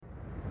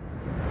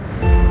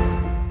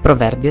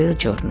Proverbio del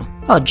giorno.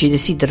 Oggi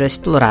desidero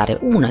esplorare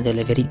una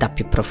delle verità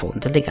più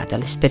profonde legate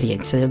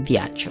all'esperienza del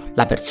viaggio.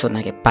 La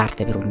persona che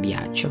parte per un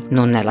viaggio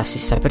non è la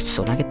stessa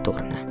persona che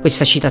torna.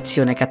 Questa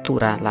citazione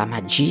cattura la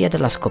magia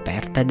della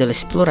scoperta e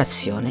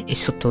dell'esplorazione e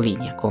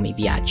sottolinea come i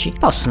viaggi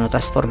possono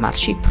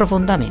trasformarci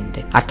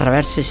profondamente.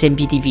 Attraverso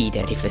esempi di vita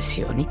e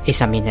riflessioni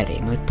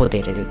esamineremo il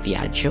potere del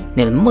viaggio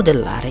nel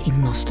modellare il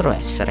nostro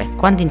essere.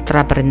 Quando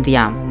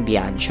intraprendiamo un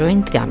viaggio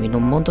entriamo in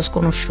un mondo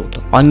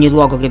sconosciuto. Ogni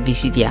luogo che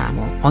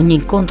visitiamo, ogni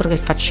incontro che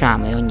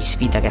facciamo e ogni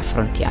sfida che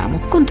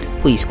affrontiamo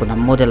contribuiscono a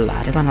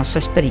modellare la nostra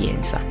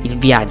esperienza. Il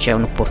viaggio è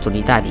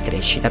un'opportunità di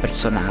crescita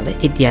personale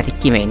e di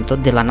arricchimento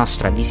della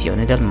nostra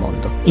visione del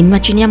mondo.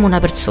 Immaginiamo una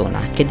persona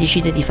che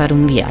decide di fare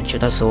un viaggio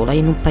da sola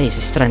in un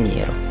paese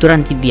straniero.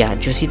 Durante il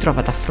viaggio si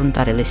trova ad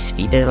affrontare le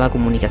sfide della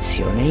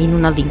comunicazione in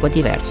una lingua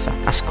diversa,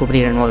 a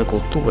scoprire nuove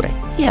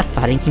culture e a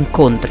fare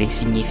incontri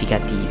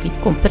significativi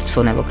con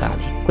persone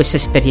locali. Questa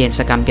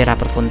esperienza cambierà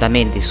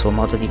profondamente il suo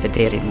modo di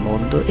vedere il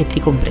mondo e di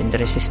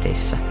comprendere se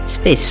stessa.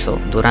 Spesso,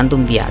 durante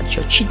un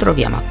viaggio, ci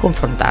troviamo a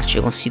confrontarci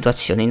con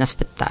situazioni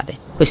inaspettate.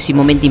 Questi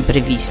momenti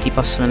imprevisti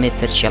possono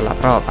metterci alla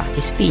prova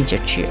e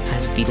spingerci a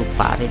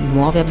sviluppare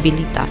nuove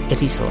abilità e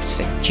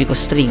risorse. Ci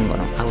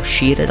costringono a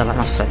uscire dalla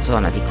nostra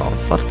zona di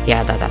comfort e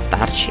ad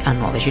adattarci a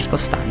nuove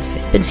circostanze.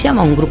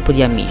 Pensiamo a un gruppo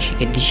di amici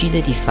che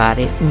decide di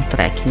fare un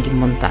trekking in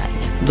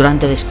montagna.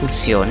 Durante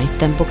l'escursione il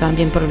tempo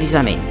cambia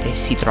improvvisamente e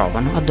si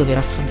trovano a dover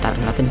affrontare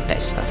una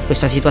tempesta.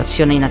 Questa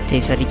situazione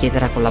inattesa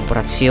richiederà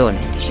collaborazione,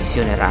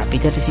 decisione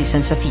rapida e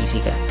resistenza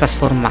fisica,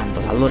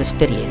 trasformando la loro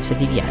esperienza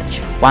di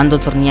viaggio. Quando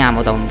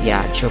torniamo da un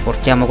viaggio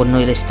portiamo con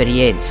noi le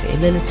esperienze e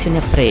le lezioni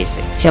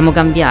apprese. Siamo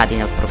cambiati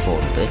nel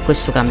profondo e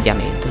questo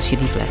cambiamento si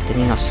riflette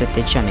nei nostri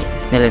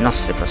atteggiamenti, nelle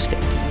nostre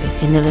prospettive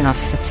e nelle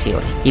nostre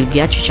azioni. Il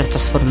viaggio ci ha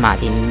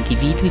trasformati in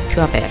individui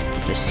più aperti,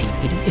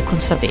 flessibili e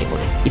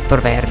consapevoli. Il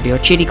proverbio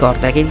ci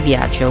ricorda che il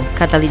viaggio è un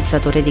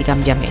catalizzatore di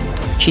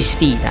cambiamento, ci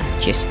sfida,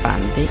 ci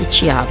espande e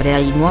ci apre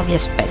ai nuovi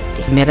aspetti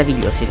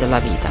meravigliosi della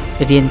vita.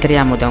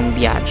 Rientriamo da un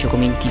viaggio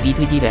come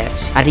individui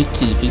diversi,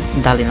 arricchiti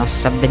dalle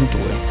nostre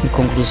avventure. In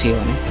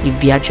conclusione, il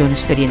viaggio è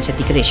un'esperienza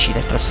di crescita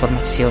e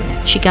trasformazione,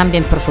 ci cambia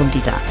in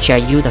profondità, ci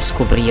aiuta a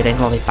scoprire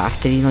nuove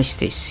parti di noi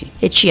stessi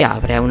e ci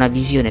apre a una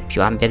visione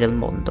più ampia del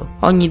mondo.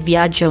 Ogni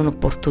viaggio è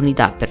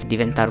un'opportunità per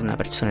diventare una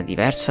persona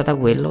diversa da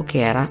quello che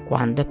era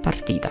quando è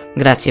partita.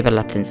 Grazie per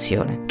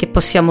l'attenzione, che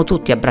possiamo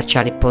tutti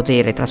abbracciare il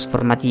potere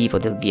trasformativo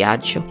del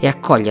viaggio e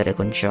accogliere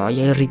con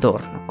gioia il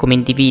ritorno come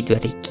individui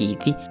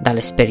arricchiti dalle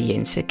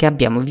esperienze che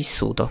abbiamo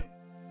vissuto.